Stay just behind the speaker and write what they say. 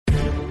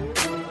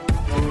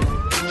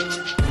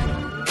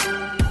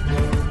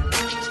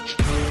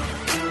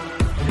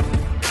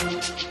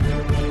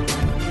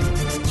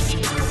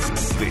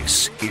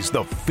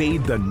the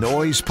Fade the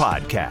Noise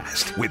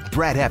podcast with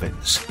Brad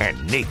Evans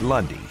and Nate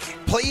Lundy.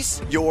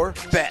 Place your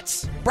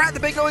bets. Brad the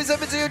Big Noise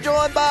Evans here,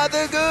 joined by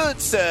the good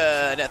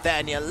sir,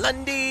 Nathaniel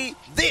Lundy.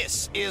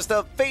 This is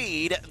the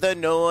Fade the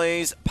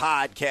Noise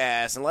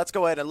podcast. And let's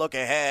go ahead and look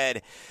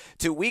ahead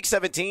to Week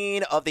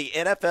 17 of the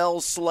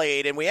NFL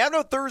slate. And we have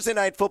no Thursday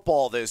night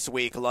football this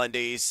week,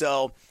 Lundy.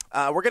 So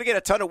we're going to get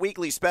a ton of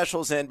weekly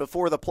specials in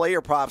before the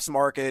player props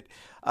market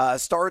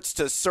starts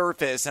to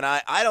surface. And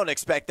I don't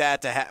expect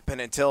that to happen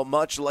until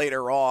much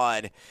later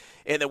on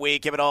in the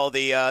week, given all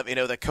the,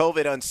 the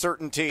COVID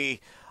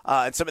uncertainty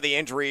and some of the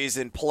injuries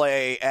in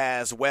play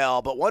as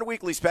well. But one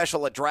weekly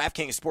special at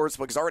DraftKings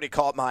Sportsbook has already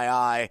caught my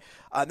eye.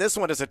 This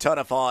one is a ton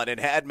of fun and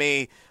had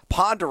me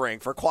pondering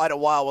for quite a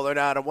while whether or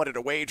not I wanted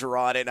to wager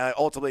on it. And I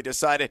ultimately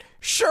decided,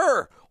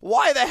 sure,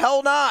 why the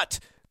hell not?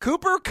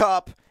 Cooper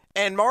Kupp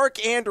and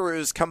Mark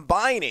Andrews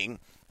combining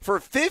for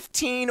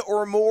 15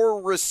 or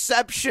more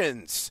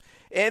receptions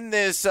in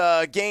this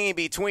game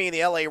between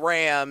the LA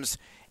Rams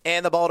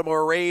and the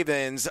Baltimore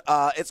Ravens.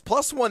 It's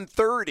plus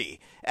 130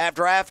 at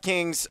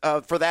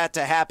DraftKings for that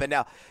to happen.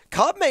 Now,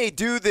 Kupp may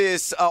do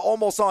this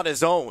almost on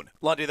his own,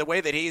 Lundy, the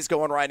way that he's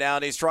going right now,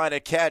 and he's trying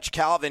to catch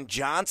Calvin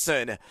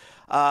Johnson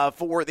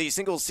for the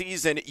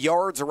single-season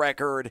yards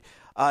record.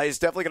 He's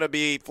definitely going to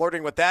be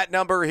flirting with that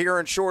number here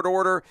in short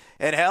order.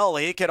 And, hell,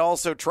 he could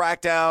also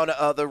track down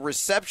the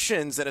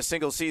receptions in a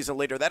single-season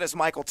leader. That is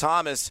Michael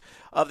Thomas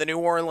of the New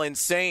Orleans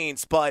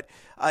Saints. But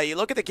you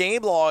look at the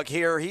game log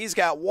here, he's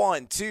got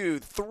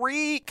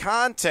 3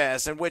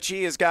 contests in which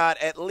he has got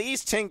at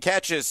least 10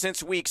 catches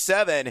since Week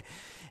 7.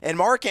 And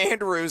Mark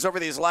Andrews over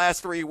these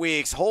last 3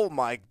 weeks, oh,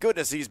 my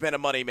goodness, he's been a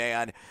money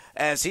man,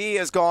 as he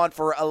has gone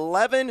for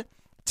 11,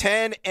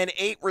 10, and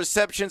 8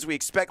 receptions. We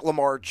expect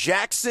Lamar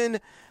Jackson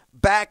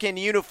back in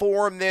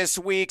uniform this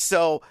week.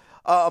 So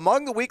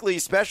among the weekly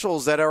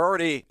specials that are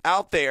already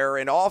out there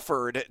and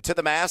offered to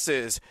the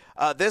masses,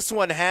 this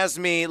one has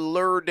me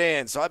lured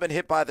in. So I've been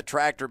hit by the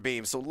tractor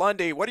beam. So,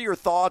 Lundy, what are your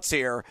thoughts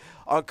here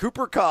on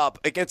Cooper Kupp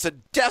against a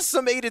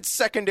decimated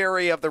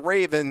secondary of the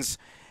Ravens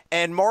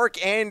and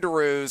Mark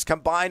Andrews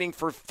combining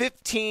for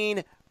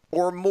 15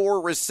 or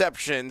more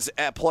receptions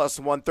at plus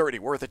 130?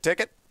 Worth a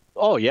ticket?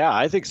 Oh, yeah,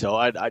 I think so.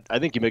 I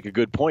think you make a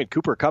good point.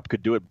 Cooper Kupp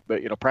could do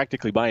it,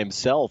 practically by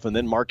himself, and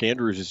then Mark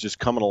Andrews is just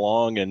coming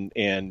along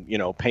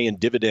and paying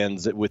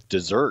dividends with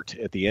dessert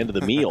at the end of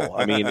the meal.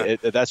 I mean,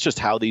 that's just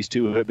how these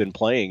two have been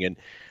playing. And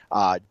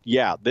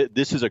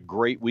this is a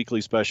great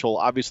weekly special.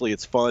 Obviously,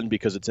 it's fun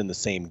because it's in the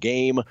same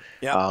game.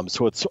 Yep.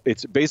 So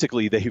it's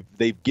basically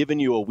they've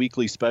given you a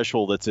weekly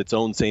special that's its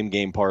own same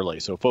game parlay.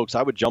 So, folks,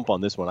 I would jump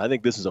on this one. I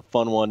think this is a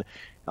fun one.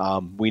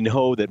 We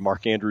know that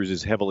Mark Andrews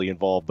is heavily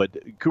involved,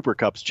 but Cooper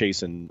Kupp's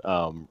chasing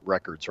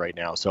records right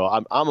now. So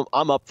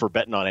I'm up for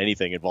betting on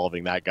anything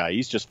involving that guy.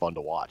 He's just fun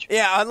to watch.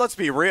 Yeah, and let's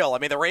be real. I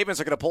mean, the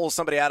Ravens are going to pull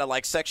somebody out of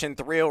like Section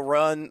 3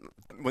 run,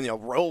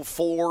 row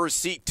 4,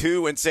 seat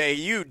 2, and say,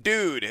 "You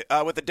dude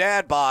with the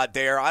dad bod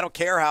there. I don't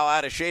care how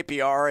out of shape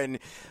you are, and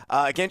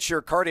against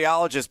your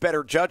cardiologist's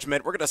better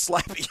judgment, we're going to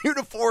slap a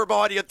uniform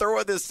on you, throw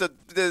you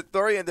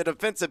in the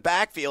defensive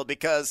backfield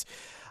because."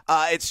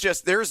 It's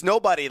just there's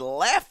nobody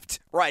left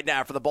right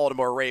now for the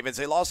Baltimore Ravens.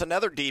 They lost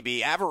another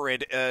DB.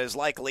 Averett is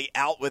likely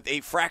out with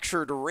a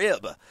fractured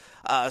rib.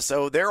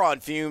 So they're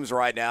on fumes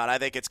right now, and I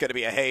think it's going to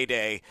be a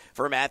heyday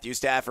for Matthew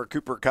Stafford,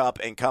 Cooper Kupp,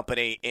 and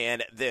company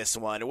in this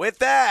one. With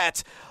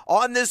that,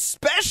 on this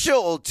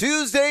special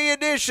Tuesday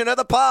edition of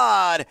the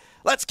pod,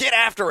 let's get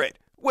after it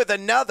with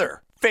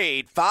another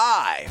Fade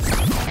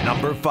 5.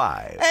 Number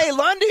 5. Hey,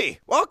 Lundy,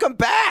 welcome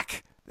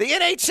back. The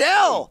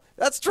NHL.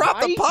 Let's drop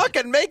the puck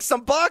and make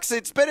some bucks.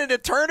 It's been an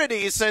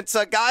eternity since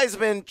guys have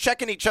been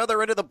checking each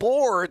other into the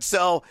board.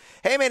 So,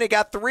 hey, man, you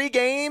got 3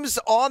 games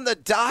on the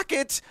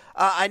docket.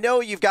 I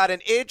know you've got an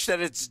itch that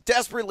it's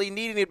desperately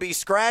needing to be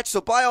scratched.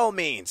 So, by all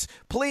means,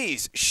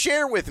 please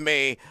share with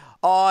me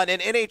on an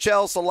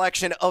NHL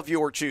selection of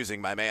your choosing,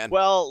 my man.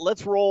 Well,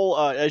 let's roll.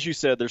 As you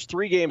said, there's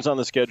 3 games on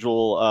the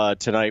schedule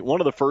tonight.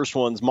 One of the first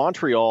ones,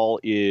 Montreal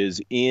is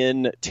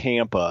in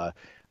Tampa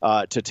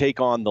to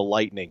take on the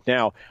Lightning.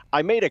 Now,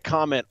 I made a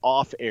comment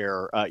off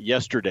air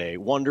yesterday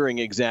wondering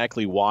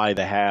exactly why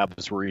the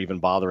Habs were even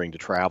bothering to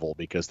travel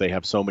because they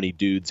have so many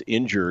dudes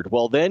injured.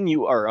 Well, then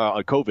you are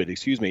COVID,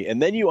 excuse me. And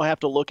then you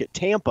have to look at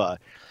Tampa.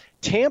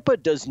 Tampa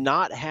does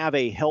not have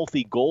a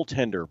healthy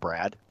goaltender,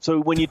 Brad.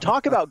 So when you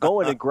talk about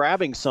going and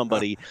grabbing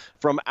somebody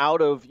from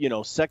out of,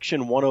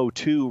 section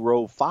 102,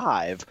 row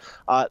 5,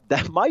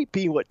 that might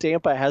be what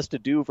Tampa has to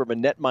do from a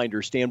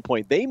netminder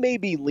standpoint. They may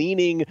be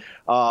leaning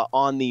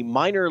on the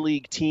minor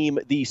league team,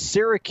 the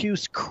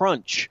Syracuse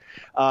Crunch,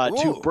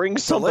 to bring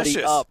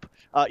somebody up.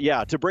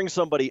 To bring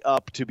somebody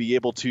up to be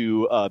able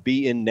to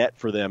be in net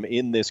for them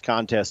in this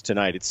contest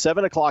tonight. It's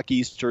 7 o'clock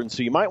Eastern,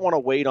 so you might want to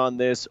wait on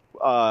this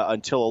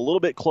until a little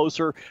bit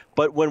closer.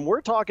 But when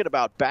we're talking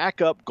about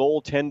backup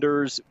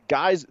goaltenders,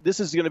 guys, this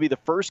is going to be the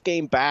first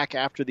game back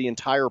after the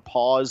entire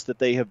pause that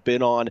they have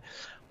been on.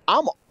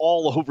 I'm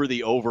all over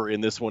the over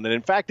in this one. And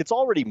in fact, it's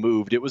already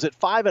moved. It was at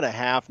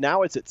 5.5.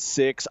 Now it's at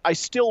 6. I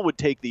still would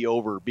take the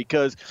over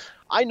because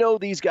I know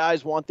these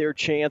guys want their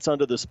chance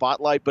under the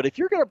spotlight, but if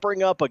you're going to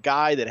bring up a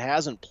guy that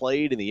hasn't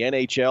played in the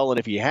NHL, and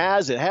if he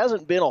has, it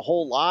hasn't been a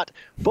whole lot,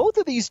 both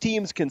of these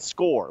teams can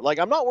score. Like,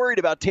 I'm not worried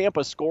about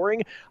Tampa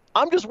scoring.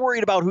 I'm just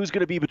worried about who's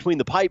going to be between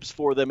the pipes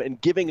for them and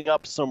giving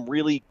up some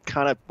really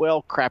kind of,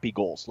 crappy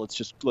goals.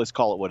 Let's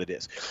call it what it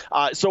is.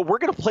 So we're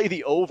going to play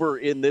the over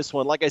in this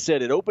one. Like I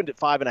said, it opened at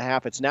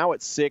 5.5. It's now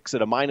at 6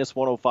 at a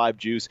 -105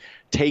 juice.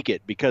 Take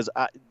it, because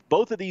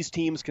both of these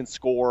teams can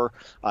score.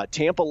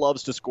 Tampa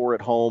loves to score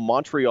at home.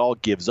 Montreal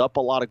gives up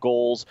a lot of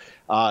goals.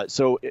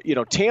 So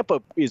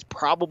Tampa is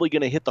probably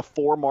going to hit the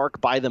 4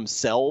 mark by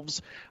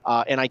themselves.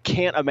 And I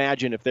can't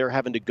imagine if they're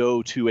having to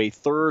go to a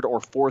 3rd or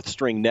 4th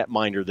string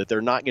netminder that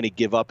they're not going to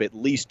give up at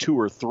least 2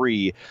 or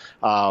 3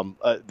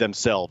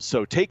 themselves.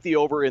 So take the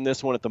over in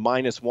this one at the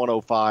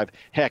 -105.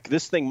 Heck,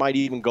 this thing might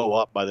even go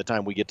up by the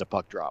time we get to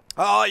puck drop.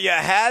 Oh, you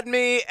had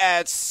me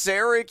at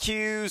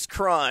Syracuse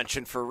Crunch,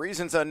 and for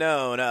reasons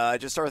unknown, I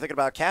just started thinking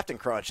about Captain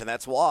Crunch, and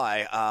that's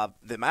why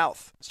the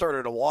mouth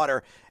started to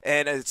water,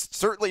 and it's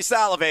certainly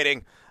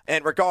salivating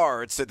in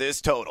regards to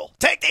this total.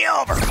 Take the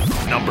over.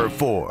 Number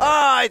 4.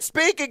 All right,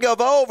 speaking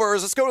of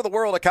overs, let's go to the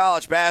world of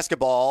college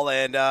basketball.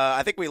 And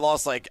I think we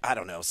lost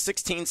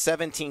 16,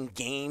 17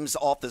 games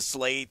off the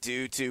slate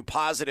due to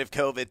positive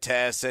COVID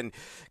tests. And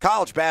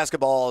college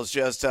basketball is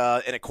just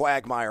in a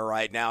quagmire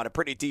right now, and a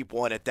pretty deep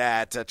one at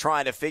that,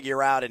 trying to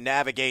figure out and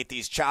navigate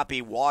these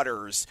choppy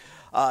waters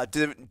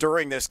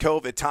during this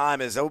COVID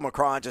time as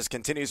Omicron just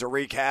continues to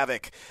wreak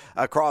havoc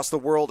across the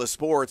world of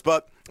sports.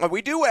 But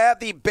we do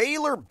have the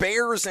Baylor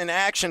Bears in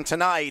action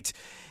tonight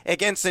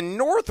against the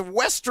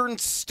Northwestern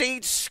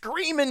State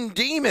Screaming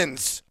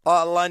Demons,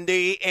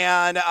 Lundy.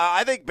 And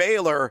I think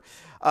Baylor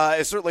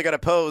is certainly going to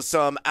pose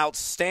some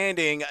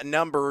outstanding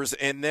numbers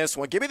in this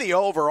one. Give me the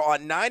over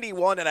on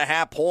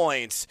 91.5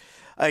 points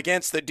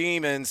against the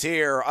Demons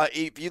here.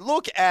 If you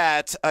look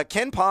at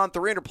KenPom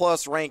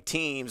 300-plus ranked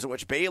teams,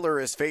 which Baylor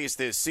has faced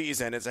this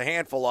season, it's a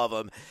handful of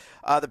them.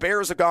 The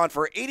Bears have gone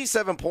for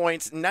 87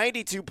 points,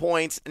 92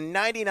 points,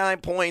 99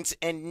 points,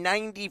 and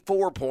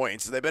 94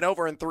 points. They've been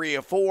over in 3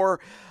 of 4.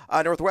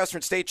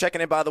 Northwestern State checking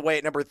in, by the way,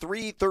 at number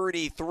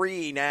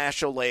 333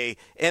 nationally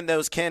in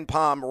those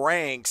KenPom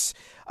ranks.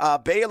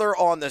 Baylor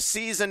on the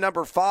season,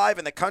 number 5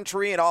 in the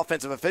country in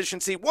offensive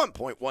efficiency,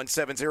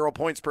 1.170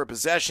 points per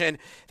possession.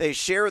 They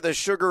share the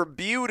sugar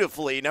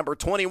beautifully, number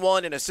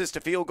 21 in assist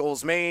to field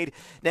goals made,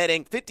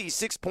 netting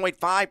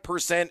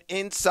 56.5%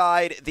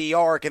 inside the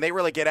arc, and they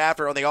really get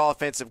after it on the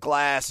offensive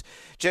glass,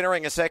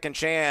 generating a second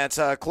chance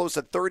close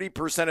to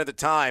 30% of the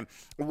time.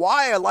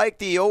 Why I like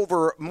the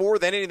over more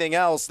than anything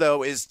else,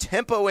 though, is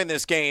tempo in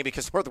this game,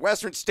 because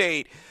Northwestern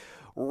State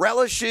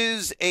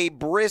relishes a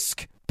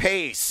brisk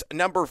pace,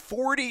 number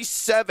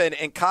 47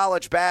 in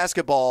college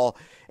basketball,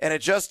 and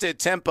adjusted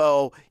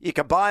tempo. You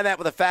combine that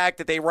with the fact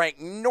that they rank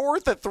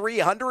north of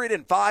 300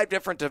 in 5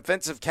 different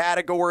defensive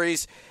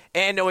categories,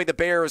 and knowing the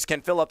Bears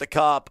can fill up the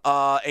cup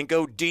and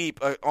go deep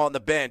on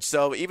the bench.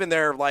 So even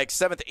their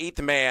 7th,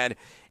 8th man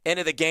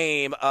into the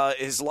game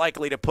is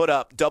likely to put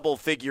up double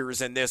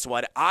figures in this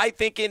one. I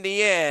think in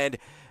the end,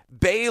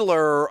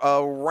 Baylor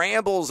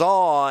rambles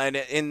on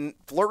and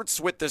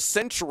flirts with the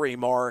century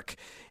mark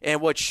and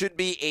what should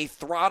be a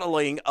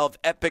throttling of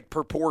epic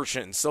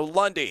proportions. So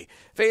Lundy,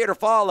 fade or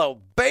follow,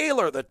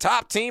 Baylor, the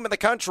top team in the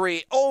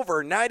country,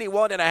 over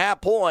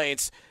 91.5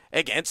 points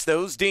against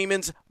those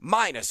Demons,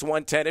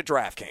 -110 at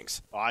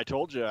DraftKings. I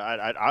told you,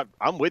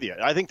 I'm with you.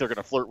 I think they're going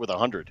to flirt with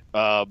 100.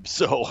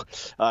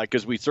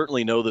 Because we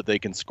certainly know that they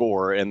can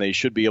score, and they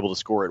should be able to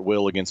score at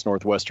will against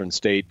Northwestern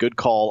State. Good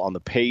call on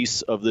the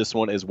pace of this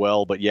one as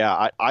well. But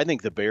yeah, I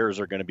think the Bears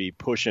are going to be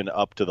pushing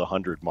up to the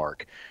 100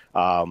 mark.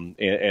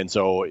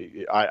 So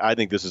I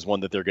think this is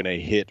one that they're going to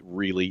hit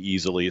really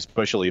easily,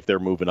 especially if they're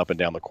moving up and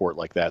down the court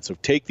like that. So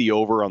take the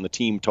over on the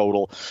team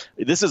total.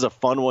 This is a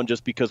fun one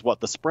just because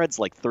the spread's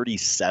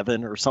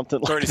 37 or something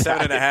like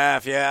that.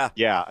 37.5, yeah.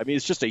 Yeah, I mean,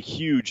 it's just a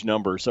huge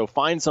number. So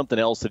find something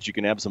else that you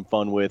can have some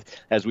fun with.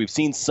 As we've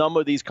seen some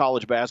of these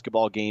college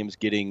basketball games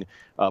getting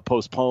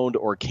postponed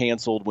or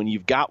canceled, when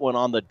you've got one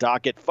on the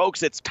docket,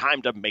 folks, it's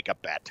time to make a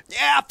bet.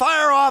 Yeah,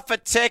 fire off a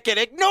ticket.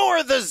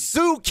 Ignore the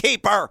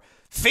zookeeper.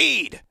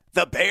 Feed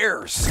the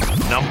Bears.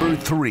 Number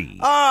 3.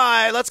 All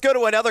right, let's go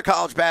to another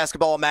college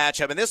basketball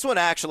matchup, and this one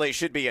actually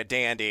should be a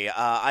dandy.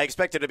 I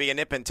expect it to be a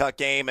nip and tuck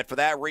game, and for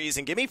that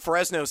reason, give me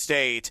Fresno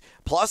State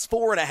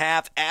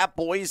 +4.5 at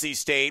Boise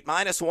State,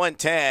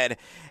 -110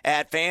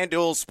 at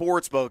FanDuel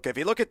Sportsbook. If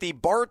you look at the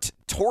Bart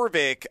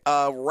Torvik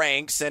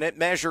ranks, and it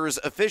measures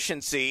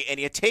efficiency, and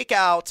you take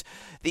out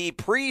the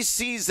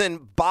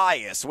preseason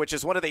bias, which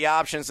is one of the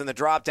options in the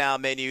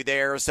drop-down menu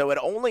there, so it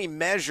only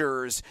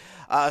measures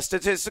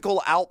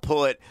statistical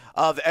output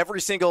of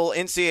every single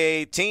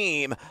NCAA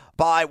team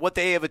by what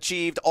they have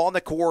achieved on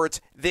the court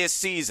this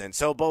season.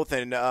 So both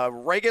in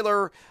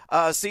regular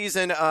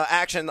season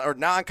action or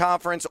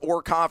non-conference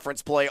or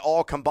conference play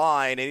all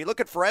combined. And you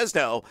look at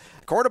Fresno,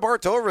 according to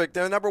Bart Torvik,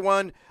 they're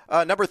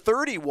number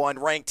 31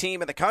 ranked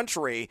team in the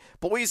country.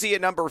 Boise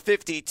at number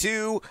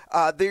 52.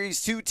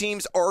 These two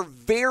teams are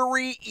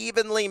very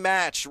evenly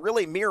matched,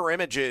 really mirror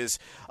images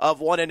of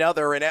one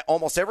another in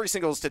almost every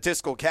single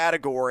statistical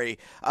category.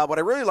 What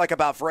I really like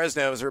about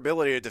Fresno is their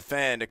ability to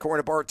defend. According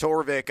to Bart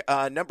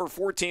Torvik, number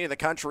 14 in the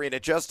country in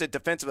adjusted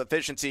defensive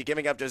efficiency,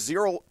 giving up just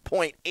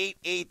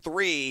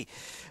 0.883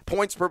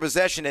 points per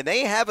possession. And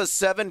they have a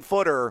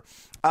 7-footer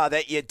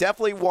that you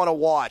definitely want to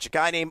watch, a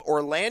guy named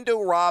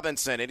Orlando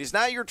Robinson. And he's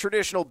not your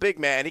traditional big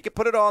man. He can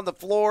put it on the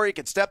floor. He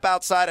can step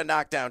outside and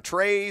knock down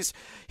trays.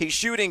 He's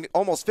shooting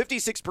almost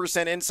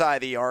 56% inside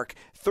the arc,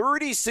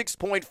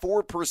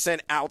 36.4%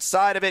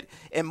 outside of it.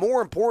 And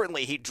more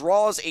importantly, he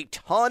draws a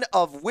ton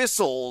of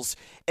whistles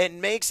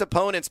and makes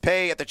opponents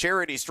pay at the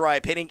charity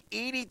stripe, hitting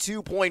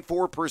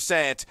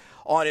 82.4%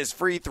 on his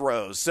free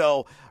throws.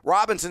 So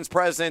Robinson's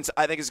presence,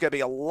 I think, is going to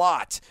be a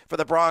lot for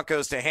the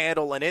Broncos to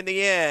handle. And in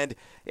the end,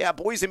 yeah,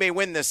 Boise may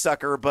win this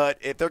sucker, but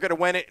if they're going to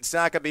win it, it's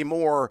not going to be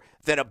more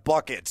than a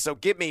bucket. So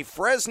give me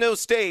Fresno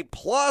State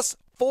plus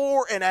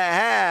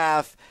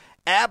 4.5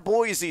 at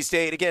Boise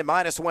State. Again,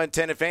 minus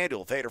 110 at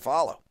FanDuel. Fade or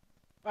follow.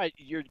 Right,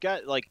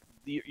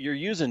 you're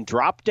using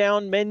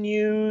drop-down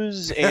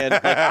menus, and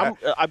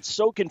I'm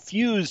so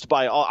confused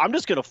by all. I'm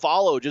just going to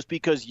follow just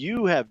because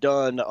you have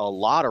done a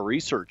lot of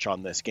research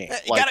on this game.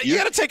 You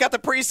got to take out the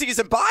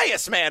preseason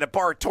bias, man, at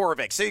Bart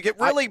Torvik, so you get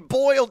really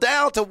boiled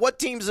down to what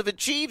teams have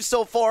achieved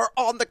so far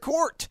on the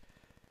court.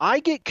 I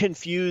get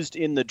confused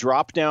in the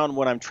drop-down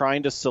when I'm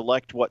trying to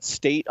select what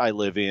state I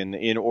live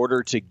in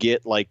order to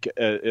get like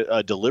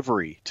a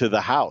delivery to the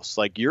house.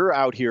 Like you're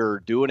out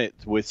here doing it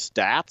with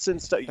stats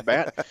and stuff,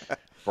 man.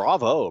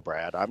 Bravo,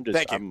 Brad. I'm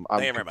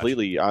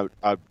completely out.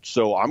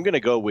 So I'm going to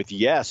go with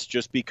yes,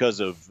 just because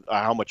of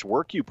how much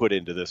work you put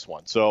into this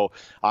one. So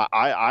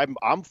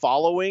I'm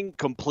following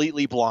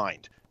completely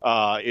blind.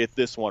 At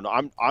this one,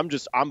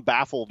 I'm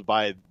baffled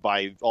by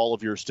all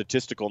of your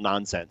statistical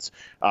nonsense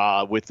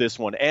with this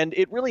one, and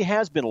it really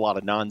has been a lot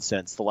of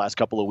nonsense the last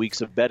couple of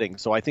weeks of betting.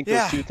 So I think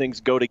those two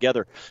things go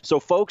together. So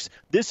folks,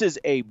 this is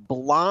a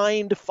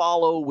blind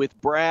follow with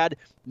Brad.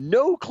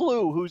 No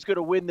clue who's going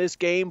to win this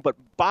game, but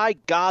by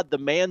God, the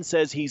man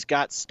says he's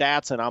got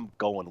stats, and I'm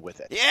going with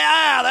it.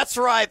 Yeah, that's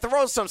right.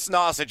 Throw some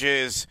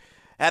sausages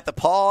at the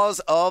paws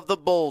of the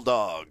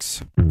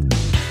Bulldogs.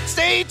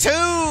 Stay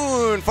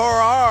tuned for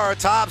our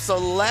top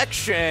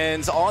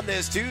selections on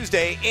this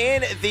Tuesday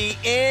in the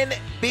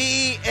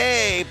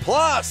NBA.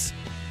 Plus,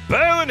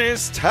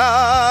 bonus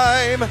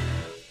time.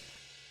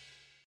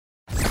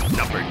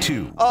 Number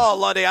 2. Oh,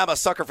 Lundy, I'm a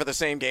sucker for the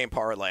same game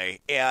parlay,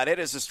 and it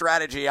is a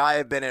strategy I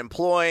have been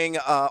employing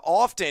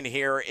often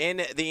here in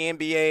the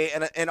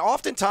NBA, and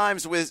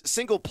oftentimes with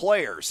single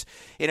players.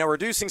 You know,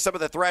 reducing some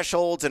of the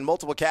thresholds in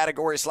multiple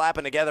categories,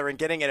 slapping together and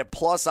getting it at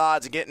plus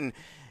odds and getting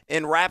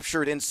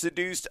enraptured and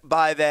seduced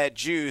by that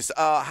juice.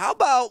 How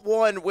about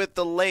one with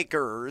the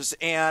Lakers?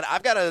 And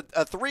I've got a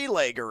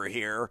 3-legger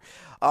here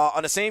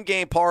on the same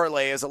game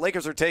parlay as the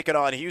Lakers are taking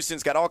on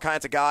Houston's got all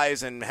kinds of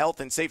guys and health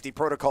and safety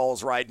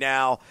protocols right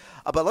now.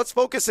 But let's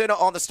focus in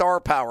on the star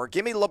power.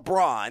 Give me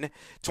LeBron,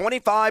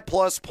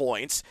 25-plus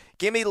points.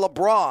 Give me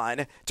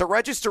LeBron to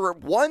register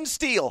 1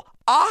 steal.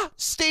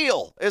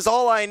 Steal is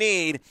all I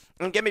need.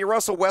 And give me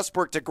Russell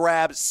Westbrook to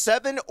grab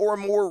 7 or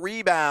more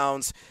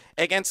rebounds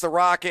against the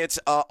Rockets.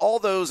 All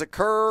those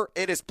occur.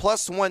 It is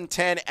plus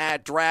 110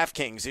 at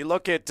DraftKings. You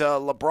look at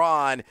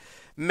LeBron.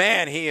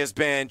 Man, he has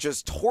been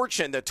just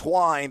torching the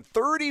twine.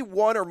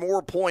 31 or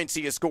more points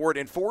he has scored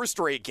in 4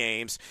 straight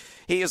games.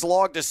 He has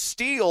logged a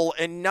steal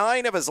in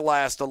 9 of his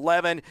last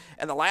 11.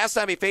 And the last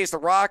time he faced the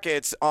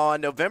Rockets on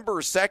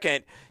November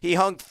 2nd, he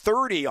hung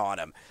 30 on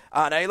him.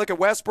 Now you look at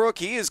Westbrook.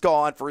 He is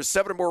gone for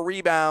 7 more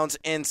rebounds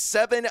in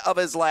 7 of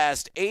his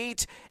last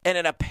 8. And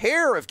in a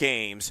pair of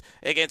games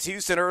against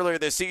Houston earlier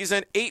this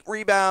season, 8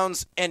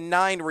 rebounds and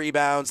 9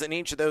 rebounds in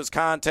each of those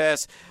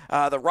contests.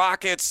 The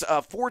Rockets,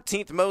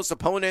 14th most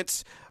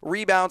opponents'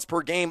 rebounds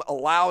per game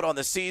allowed on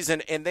the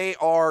season, and they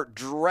are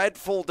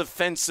dreadful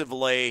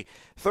defensively.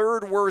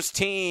 3rd worst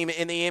team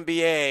in the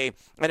NBA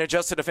in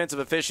adjusted defensive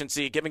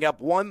efficiency, giving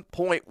up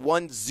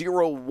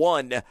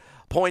 1.101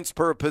 points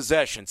per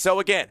possession. So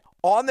again,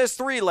 on this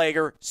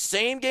 3-legger,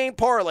 same game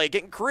parlay,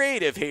 getting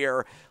creative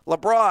here.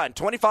 LeBron,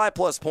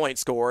 25-plus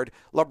points scored.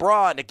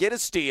 LeBron to get a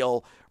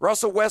steal.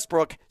 Russell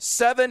Westbrook,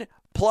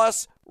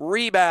 7-plus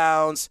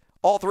rebounds.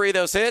 All 3 of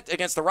those hit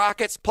against the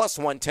Rockets, plus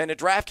 110 at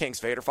DraftKings.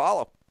 Fade or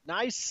follow.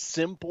 Nice,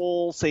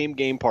 simple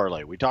same-game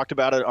parlay. We talked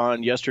about it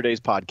on yesterday's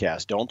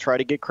podcast. Don't try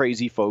to get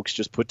crazy, folks.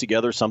 Just put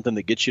together something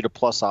that gets you to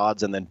plus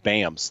odds, and then,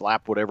 bam,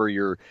 slap whatever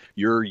your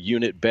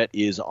unit bet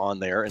is on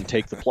there and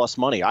take the plus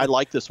money. I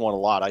like this one a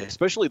lot,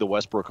 especially the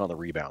Westbrook on the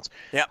rebounds.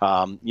 Yeah.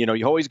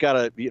 You always got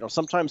to,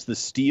 sometimes the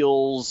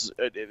steals,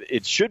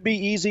 it should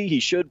be easy. He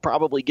should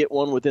probably get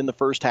one within the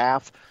first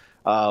half.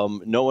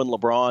 knowing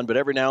LeBron, but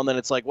every now and then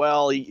it's like,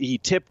 well, he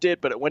tipped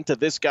it, but it went to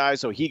this guy,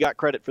 so he got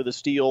credit for the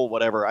steal,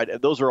 whatever.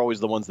 Those are always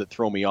the ones that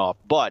throw me off.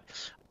 But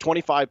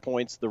 25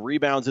 points. The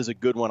rebounds is a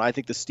good one. I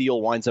think the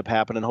steal winds up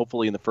happening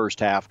hopefully in the first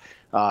half,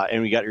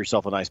 and we got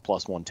yourself a nice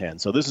plus 110.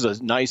 So this is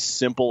a nice,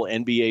 simple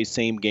NBA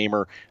same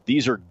gamer.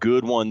 These are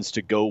good ones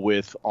to go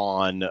with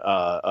on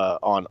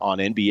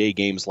NBA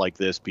games like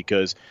this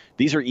because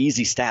these are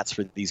easy stats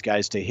for these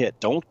guys to hit.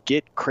 Don't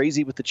get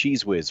crazy with the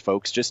cheese whiz,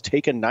 folks. Just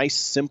take a nice,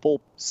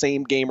 simple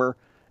same gamer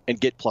and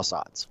get plus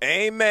odds.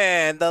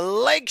 Amen. The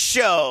Lake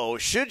Show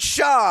should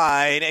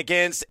shine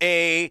against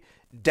a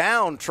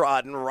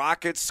downtrodden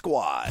Rocket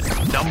squad.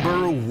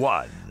 Number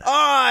 1. All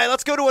right,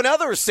 let's go to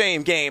another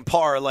same game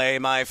parlay,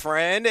 my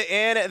friend.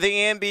 In the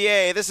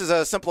NBA, this is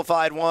a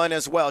simplified one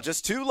as well.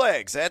 Just 2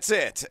 legs. That's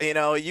it. You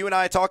know, you and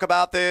I talk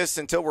about this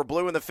until we're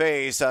blue in the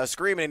face,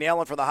 screaming and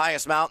yelling from the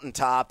highest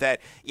mountaintop that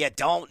you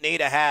don't need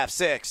to have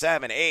 6,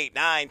 7, 8,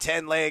 9,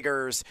 10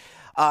 leggers.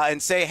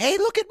 And say, hey,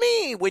 look at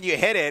me when you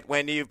hit it,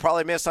 when you've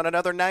probably missed on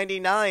another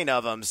 99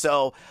 of them.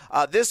 So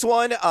this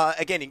one,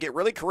 again, you get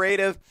really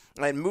creative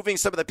and moving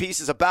some of the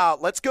pieces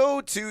about. Let's go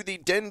to the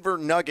Denver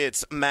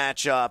Nuggets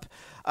matchup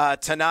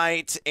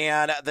tonight.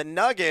 And the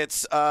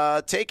Nuggets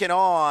taking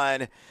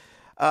on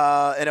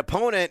an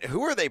opponent.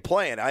 Who are they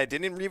playing? I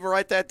didn't even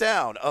write that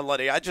down,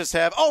 Lundy. I just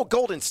have,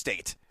 Golden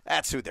State.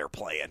 That's who they're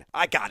playing.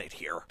 I got it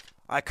here.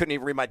 I couldn't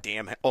even read my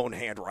damn own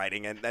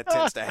handwriting, and that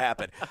tends to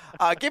happen.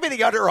 Give me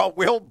the under on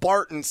Will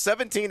Barton,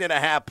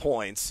 17.5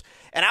 points.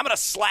 And I'm going to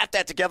slap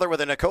that together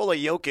with a Nikola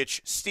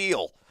Jokic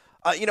steal.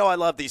 I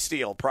love these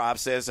steal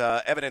props as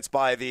evidenced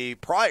by the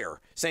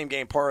prior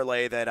same-game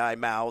parlay that I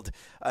mouthed.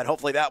 And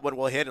hopefully that one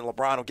will hit, and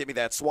LeBron will give me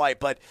that swipe.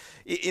 But,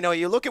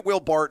 you look at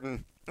Will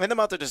Barton. In the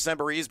month of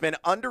December, he's been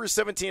under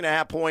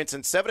 17.5 points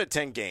in 7 of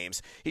 10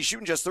 games. He's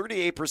shooting just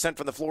 38%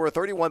 from the floor,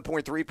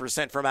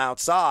 31.3% from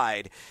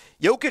outside.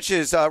 Jokic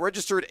has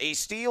registered a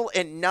steal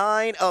in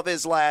 9 of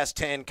his last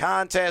 10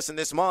 contests. And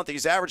this month,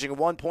 he's averaging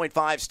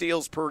 1.5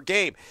 steals per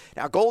game.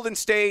 Now, Golden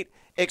State,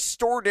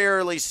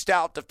 extraordinarily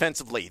stout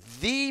defensively.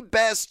 The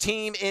best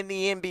team in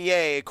the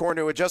NBA,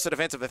 according to adjusted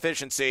defensive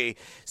efficiency,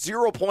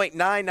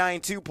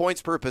 0.992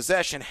 points per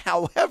possession.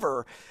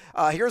 However,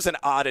 here's an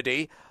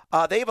oddity.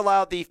 They've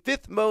allowed the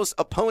 5th most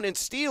opponent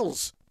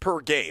steals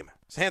per game.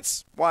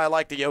 Hence why I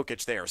like the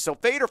Jokic there. So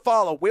fade or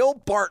follow. Will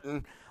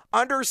Barton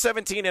under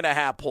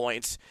 17.5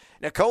 points.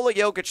 Nikola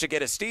Jokic to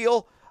get a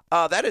steal.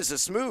 That is a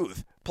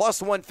smooth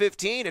plus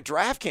 115 at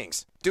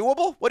DraftKings.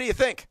 Doable? What do you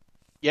think?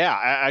 Yeah,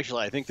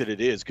 actually, I think that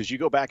it is because you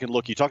go back and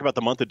look. You talk about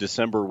the month of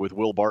December with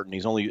Will Barton.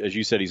 He's only, as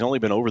you said, he's only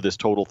been over this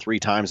total 3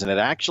 times, and it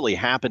actually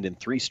happened in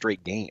 3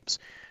 straight games.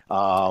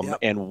 Yep.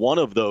 And one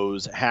of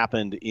those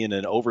happened in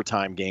an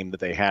overtime game that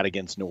they had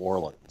against New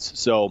Orleans.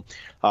 So,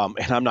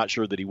 and I'm not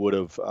sure that he would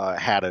have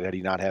had it had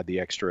he not had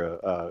the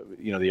extra,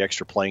 the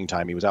extra playing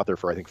time. He was out there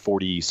for, I think,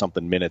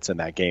 40-something minutes in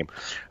that game.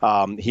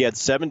 He had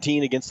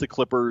 17 against the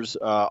Clippers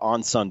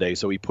on Sunday,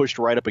 so he pushed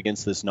right up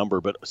against this number.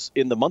 But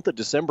in the month of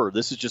December,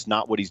 this is just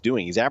not what he's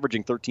doing. He's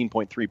averaging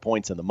 13.3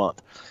 points in the month.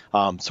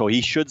 So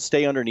he should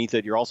stay underneath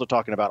it. You're also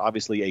talking about,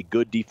 obviously, a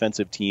good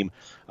defensive team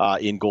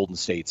in Golden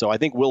State. So I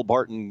think Will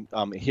Barton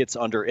hits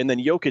under. And then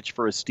Jokic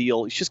for a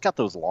steal. He's just got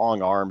those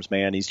long arms,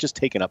 man. He's just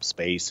taking up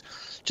space,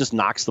 just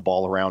knocks the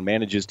ball around,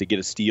 manages to get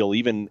a steal,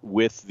 even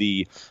with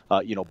the,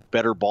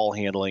 better ball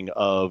handling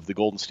of the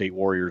Golden State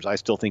Warriors. I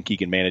still think he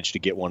can manage to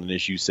get one. And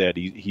as you said,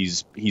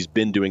 he's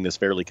been doing this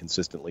fairly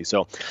consistently.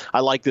 So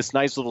I like this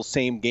nice little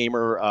same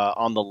gamer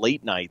on the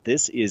late night.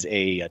 This is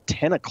a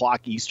 10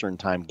 o'clock Eastern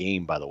time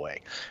game, by the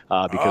way,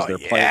 because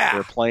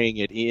they're playing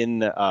it in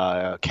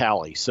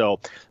Cali. So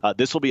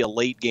this will be a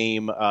late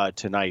game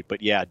tonight.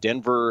 But yeah,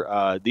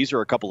 Denver, these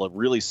are a couple of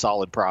really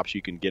solid props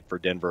you can get for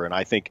Denver. And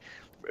I think,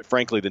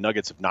 frankly, the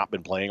Nuggets have not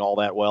been playing all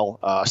that well.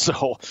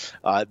 So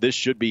this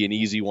should be an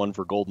easy one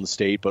for Golden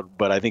State.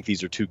 But I think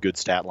these are 2 good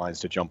stat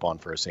lines to jump on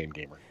for a same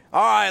gamer.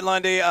 All right,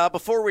 Lundy,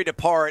 before we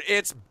depart,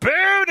 it's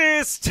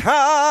bonus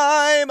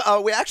time.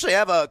 We actually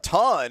have a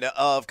ton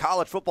of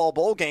college football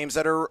bowl games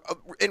that are,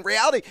 in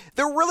reality,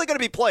 they're really going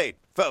to be played,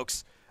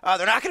 folks.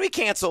 They're not going to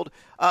be canceled.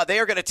 They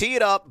are going to tee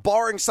it up,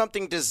 barring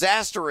something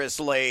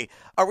disastrously.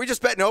 Are we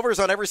just betting overs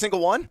on every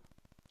single one?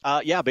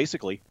 Yeah,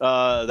 basically.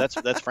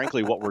 That's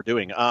frankly what we're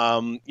doing.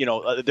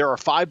 There are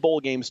 5 bowl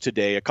games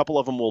today. A couple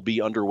of them will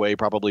be underway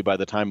probably by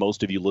the time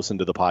most of you listen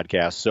to the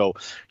podcast. So,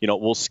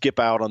 we'll skip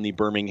out on the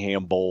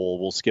Birmingham Bowl.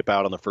 We'll skip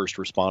out on the First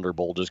Responder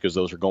Bowl just because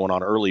those are going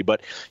on early.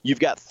 But you've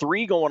got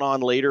 3 going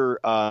on later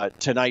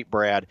tonight,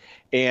 Brad.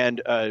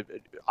 And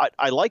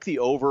I like the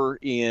over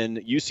in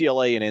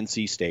UCLA and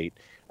NC State.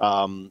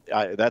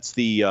 That's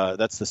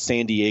the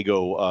San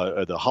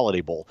Diego the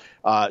Holiday Bowl.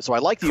 So I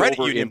like the Credit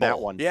over Union in that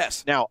Bowl. one.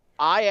 Yes. Now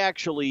I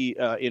actually,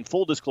 in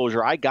full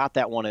disclosure, I got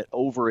that one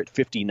over at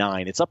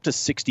 59. It's up to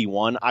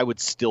 61. I would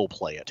still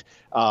play it.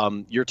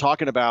 You're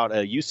talking about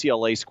a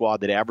UCLA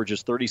squad that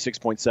averages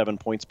 36.7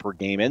 points per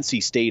game.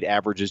 NC State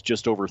averages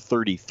just over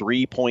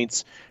 33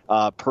 points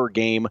per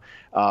game.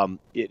 And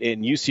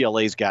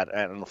UCLA's got,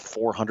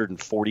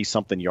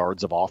 440-something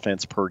yards of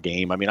offense per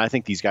game. I mean, I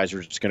think these guys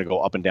are just going to go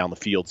up and down the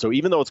field. So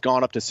even though it's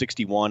gone up to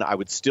 61, I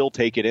would still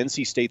take it.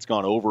 NC State's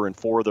gone over in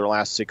 4 of their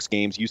last 6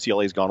 games.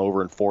 UCLA's gone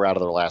over in 4 out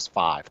of their last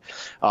 5.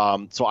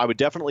 So I would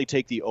definitely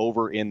take the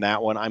over in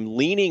that one. I'm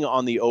leaning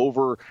on the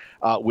over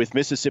with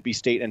Mississippi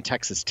State and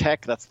Texas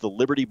Tech. That's the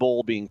Liberty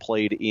Bowl being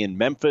played in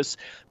Memphis.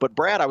 But,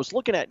 Brad, I was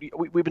looking at –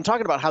 we've been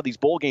talking about how these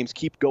bowl games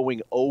keep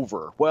going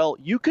over. Well,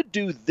 you could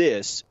do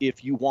this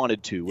if you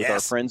wanted to with our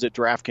friends at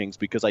DraftKings,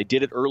 because I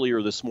did it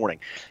earlier this morning.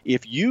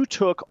 If you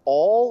took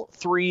all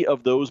 3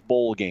 of those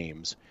bowl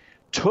games,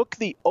 took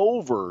the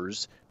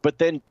overs, but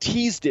then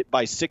teased it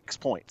by 6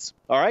 points.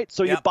 All right,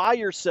 so you buy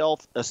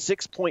yourself a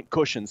 6-point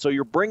cushion. So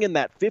you're bringing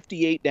that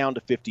 58 down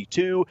to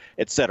 52,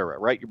 et cetera,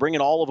 right? You're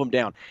bringing all of them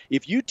down.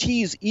 If you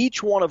tease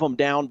each one of them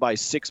down by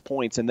 6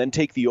 points and then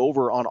take the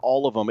over on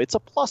all of them, it's a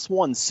plus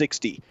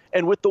 160.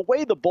 And with the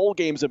way the bowl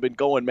games have been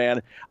going,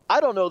 man,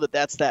 I don't know that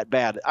that's that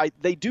bad.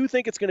 They do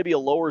think it's going to be a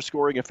lower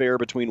scoring affair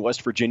between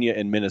West Virginia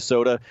and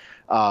Minnesota.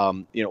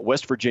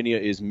 West Virginia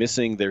is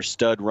missing their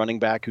stud running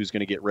back who's going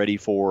to get ready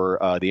for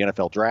the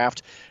NFL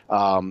draft.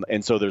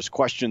 And so there's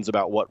questions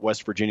about what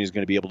West Virginia is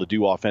going to be able to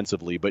do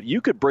offensively. But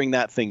you could bring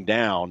that thing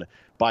down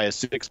by a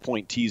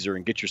 6-point teaser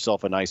and get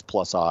yourself a nice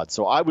plus odds.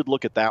 So I would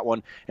look at that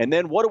one. And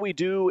then what do we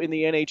do in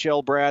the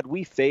NHL, Brad?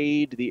 We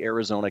fade the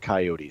Arizona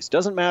Coyotes.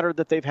 Doesn't matter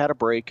that they've had a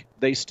break.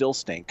 They still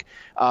stink.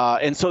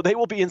 And so they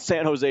will be in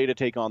San Jose to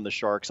take on the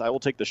Sharks. I will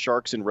take the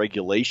Sharks in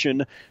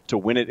regulation to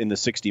win it in the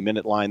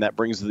 60-minute line. That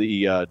brings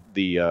the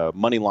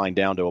money line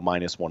down to a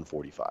minus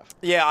 145.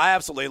 Yeah, I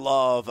absolutely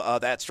love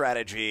that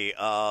strategy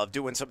of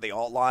doing some of the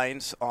alt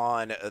lines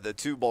on the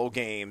 2 bowl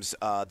games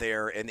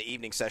there in the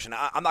evening session.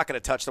 I'm not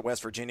going to touch the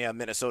West Virginia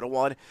Minnesota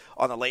one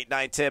on the late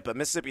night tip, but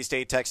Mississippi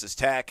State, Texas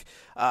Tech,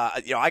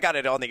 I got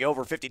it on the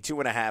over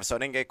 52.5, so I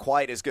didn't get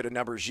quite as good a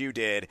number as you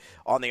did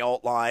on the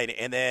alt line.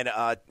 And then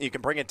you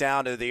can bring it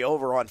down to the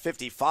over on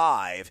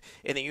 55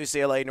 in the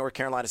UCLA North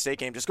Carolina State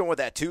game. Just going with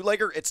that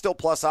 2-legger, it's still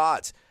plus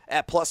odds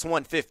at plus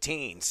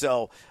 115.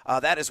 So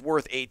that is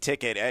worth a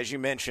ticket, as you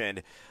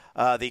mentioned.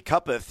 The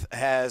Cuppeth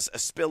has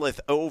spilleth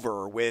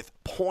over with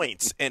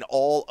points in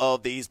all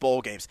of these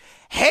bowl games.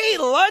 Hey,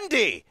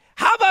 Lundy,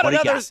 how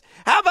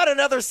about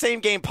another same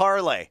game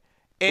parlay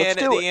in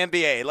the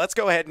NBA? Let's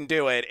go ahead and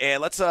do it,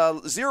 and let's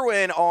zero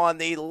in on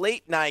the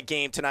late night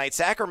game tonight.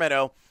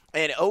 Sacramento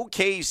and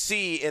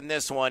OKC in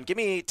this one. Give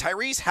me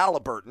Tyrese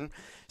Halliburton,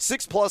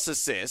 6+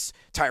 assists.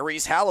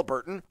 Tyrese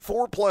Halliburton,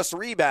 4+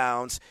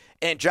 rebounds,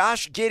 and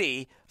Josh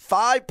Giddey,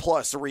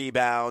 5+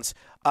 rebounds.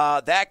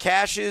 That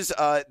cashes.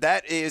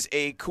 That is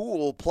a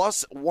cool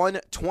plus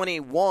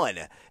 121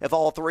 if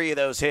all 3 of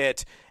those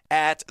hit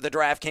at the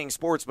DraftKings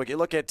Sportsbook. You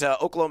look at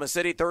Oklahoma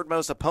City, 3rd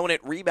most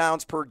opponent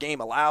rebounds per game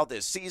allowed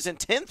this season,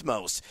 10th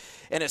most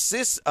in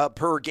assists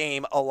per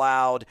game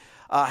allowed.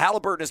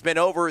 Halliburton has been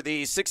over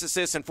the 6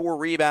 assists and 4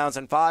 rebounds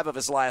in 5 of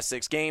his last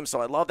 6 games,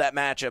 so I love that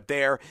matchup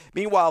there.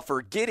 Meanwhile,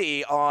 for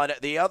Giddey on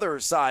the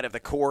other side of the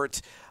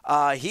court,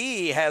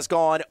 he has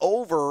gone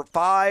over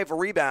 5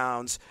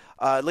 rebounds,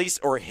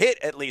 hit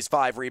at least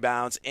 5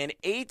 rebounds in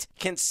 8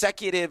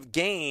 consecutive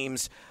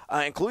games,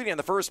 including in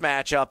the first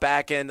matchup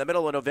back in the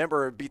middle of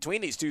November between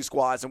these 2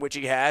 squads, in which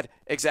he had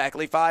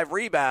exactly 5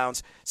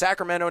 rebounds.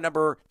 Sacramento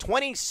number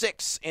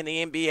 26 in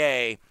the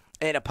NBA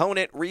in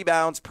opponent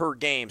rebounds per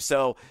game.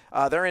 So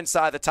they're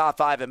inside the top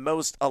 5 and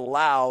most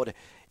allowed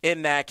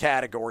in that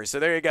category. So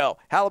there you go.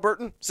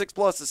 Halliburton,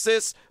 6+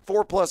 assists,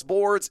 4+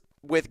 boards,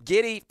 with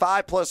Giddey,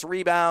 5+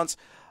 rebounds.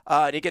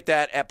 And you get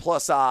that at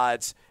plus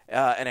odds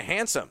and a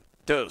handsome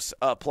dose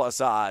of plus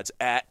odds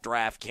at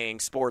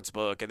DraftKings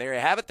Sportsbook. And there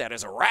you have it. That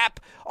is a wrap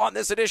on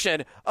this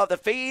edition of the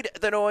Fade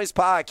the Noise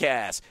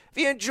podcast.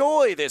 If you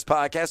enjoy this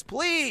podcast,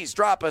 please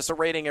drop us a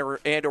rating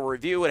and a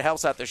review. It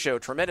helps out the show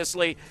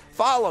tremendously.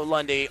 Follow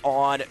Lundy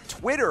on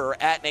Twitter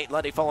at Nate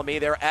Lundy. Follow me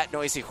there at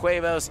Noisy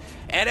Huevos.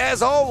 And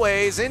as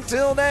always,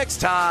 until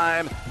next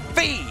time,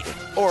 feed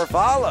or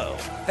follow.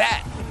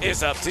 That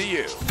is up to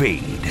you.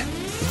 Fade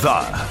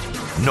the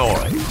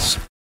Noise.